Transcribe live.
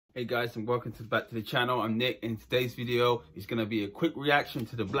Hey guys, and welcome back to the channel. I'm Nick, and today's video is going to be a quick reaction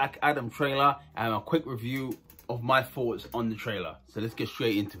to the Black Adam trailer and a quick review of my thoughts on the trailer. So let's get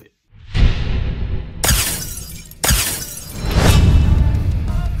straight into it.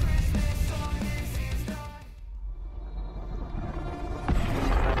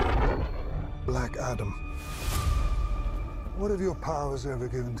 Black Adam, what have your powers ever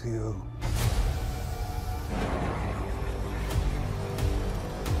given to you?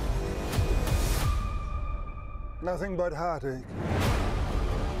 Nothing but heartache.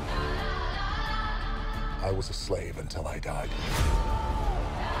 I was a slave until I died.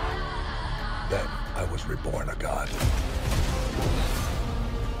 Then I was reborn a god.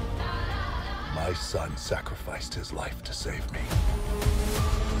 My son sacrificed his life to save me.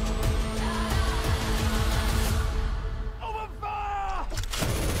 Open fire!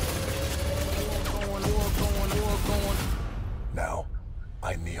 Now,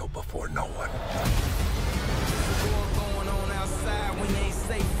 I kneel before no one.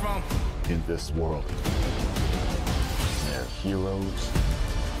 In this world, there are heroes.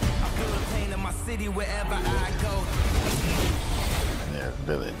 I feel the pain in my city wherever I go. And there are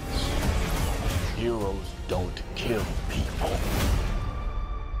villains. Heroes don't kill people.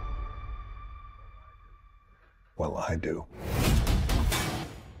 Well, I do.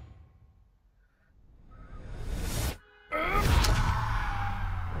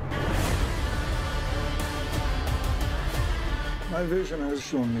 My vision has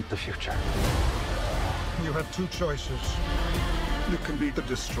shown me the future. You have two choices. You can be the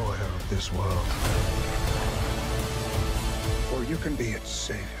destroyer of this world, or you can be its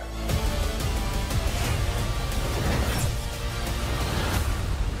savior.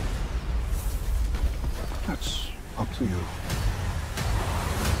 That's up to you.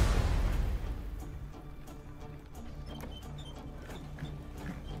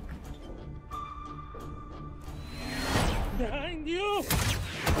 Behind you!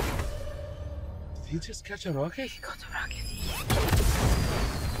 Did he just catch a rocket? He caught a rocket.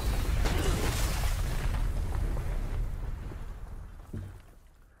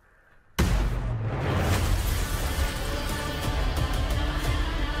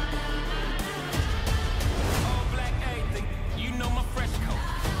 All black anything, you know my fresh coat.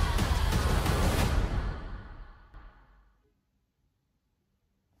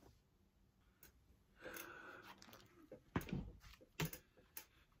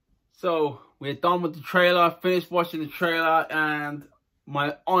 So we're done with the trailer. I finished watching the trailer and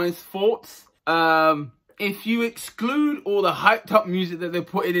my honest thoughts. If you exclude all the hyped up music that they're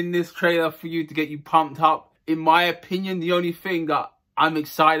putting in this trailer for you to get you pumped up, in my opinion, the only thing that I'm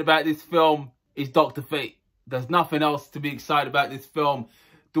excited about this film is Dr. Fate. There's nothing else to be excited about this film.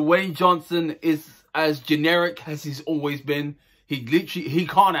 Dwayne Johnson is as generic as he's always been. He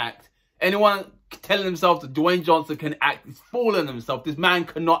can't act. Anyone telling himself that Dwayne Johnson can act is fooling himself. This man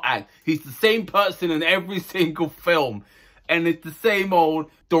cannot act. He's the same person in every single film. And it's the same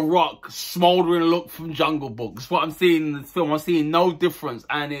old The Rock smoldering look from Jungle Book. That's what I'm seeing in this film. I'm seeing no difference.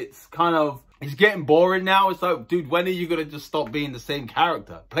 And it's kind of, it's getting boring now. It's like, dude, when are you going to just stop being the same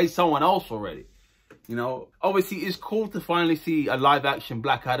character? Play someone else already. You know, obviously it's cool to finally see a live action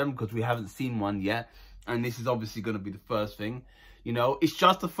Black Adam because we haven't seen one yet. And this is obviously going to be the first thing. You know, it's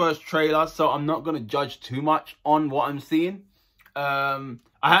just the first trailer, so I'm not going to judge too much on what I'm seeing. I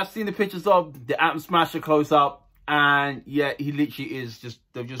have seen the pictures of the Atom Smasher close up, and yeah, he literally is just,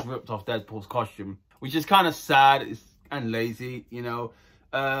 they've just ripped off Deadpool's costume, which is kind of sad and lazy, you know.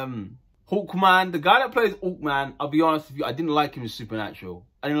 Hawkman, the guy that plays Hawkman, I'll be honest with you, I didn't like him in Supernatural.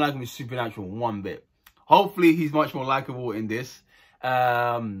 I didn't like him in Supernatural one bit. Hopefully, he's much more likable in this.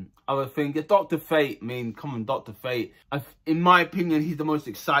 Other thing, Dr. Fate, I mean, come on, Dr. Fate. In my opinion, he's the most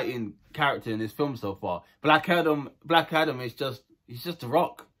exciting character in this film so far. Black Adam is just, he's just a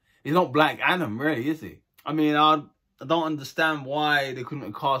rock. He's not Black Adam, really, is he? I mean, I don't understand why they couldn't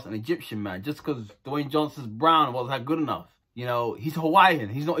have cast an Egyptian man. Just because Dwayne Johnson's brown wasn't that good enough. You know, he's Hawaiian,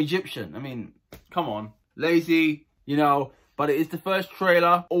 he's not Egyptian. I mean, come on. Lazy, you know. But it is the first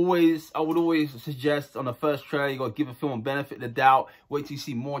trailer. I would always suggest on the first trailer, you got to give a film a benefit of the doubt. Wait till you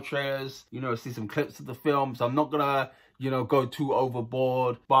see more trailers, you know, see some clips of the film. So I'm not going to, you know, go too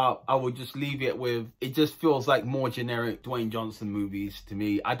overboard. But I would just leave it with, it just feels like more generic Dwayne Johnson movies to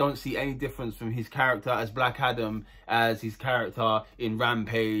me. I don't see any difference from his character as Black Adam as his character in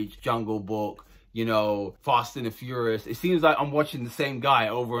Rampage, Jungle Book, you know, Fast and the Furious. It seems like I'm watching the same guy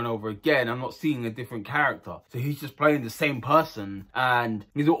over and over again. I'm not seeing a different character. So he's just playing the same person, and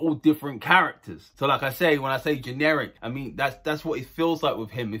these are all different characters. So like I say, when I say generic, I mean, that's what it feels like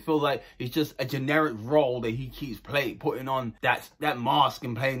with him. It feels like it's just a generic role that he keeps putting on that mask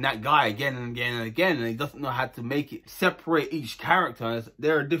and playing that guy again and again and again. And he doesn't know how to make it separate each character.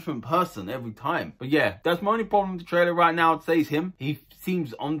 They're a different person every time. But yeah, that's my only problem with the trailer right now. I'd say is him. He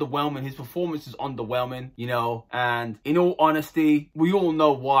seems underwhelming. His performance is underwhelming, you know, and in all honesty, we all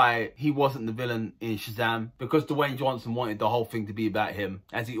know why he wasn't the villain in Shazam, because Dwayne Johnson wanted the whole thing to be about him,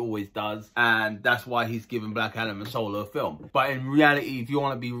 as he always does, and that's why he's given Black Adam a solo film. But in reality, if you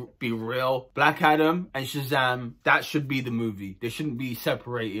want to be real, Black Adam and Shazam, that should be the movie. They shouldn't be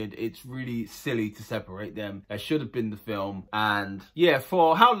separated. It's really silly to separate them. That should have been the film. And yeah,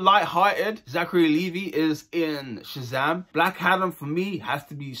 for how lighthearted Zachary Levi is in Shazam, Black Adam for me has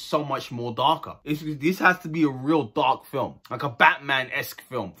to be so much more darker. This has to be a real dark film, like a Batman-esque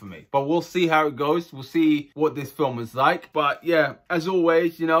film for me. But we'll see how it goes. We'll see what this film is like. But yeah, as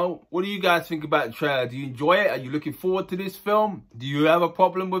always, you know, what do you guys think about the trailer? Do you enjoy it? Are you looking forward to this film? Do you have a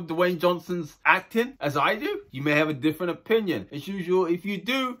problem with Dwayne Johnson's acting, as I do? You may have a different opinion. As usual, if you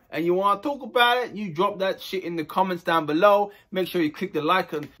do and you want to talk about it, you drop that shit in the comments down below. Make sure you click the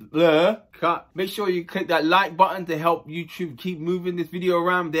like and make sure you click that like button to help YouTube keep moving this video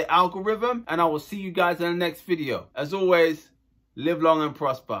around their algorithm. And I will see you guys in the next video. As always, live long and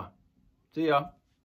prosper. See ya.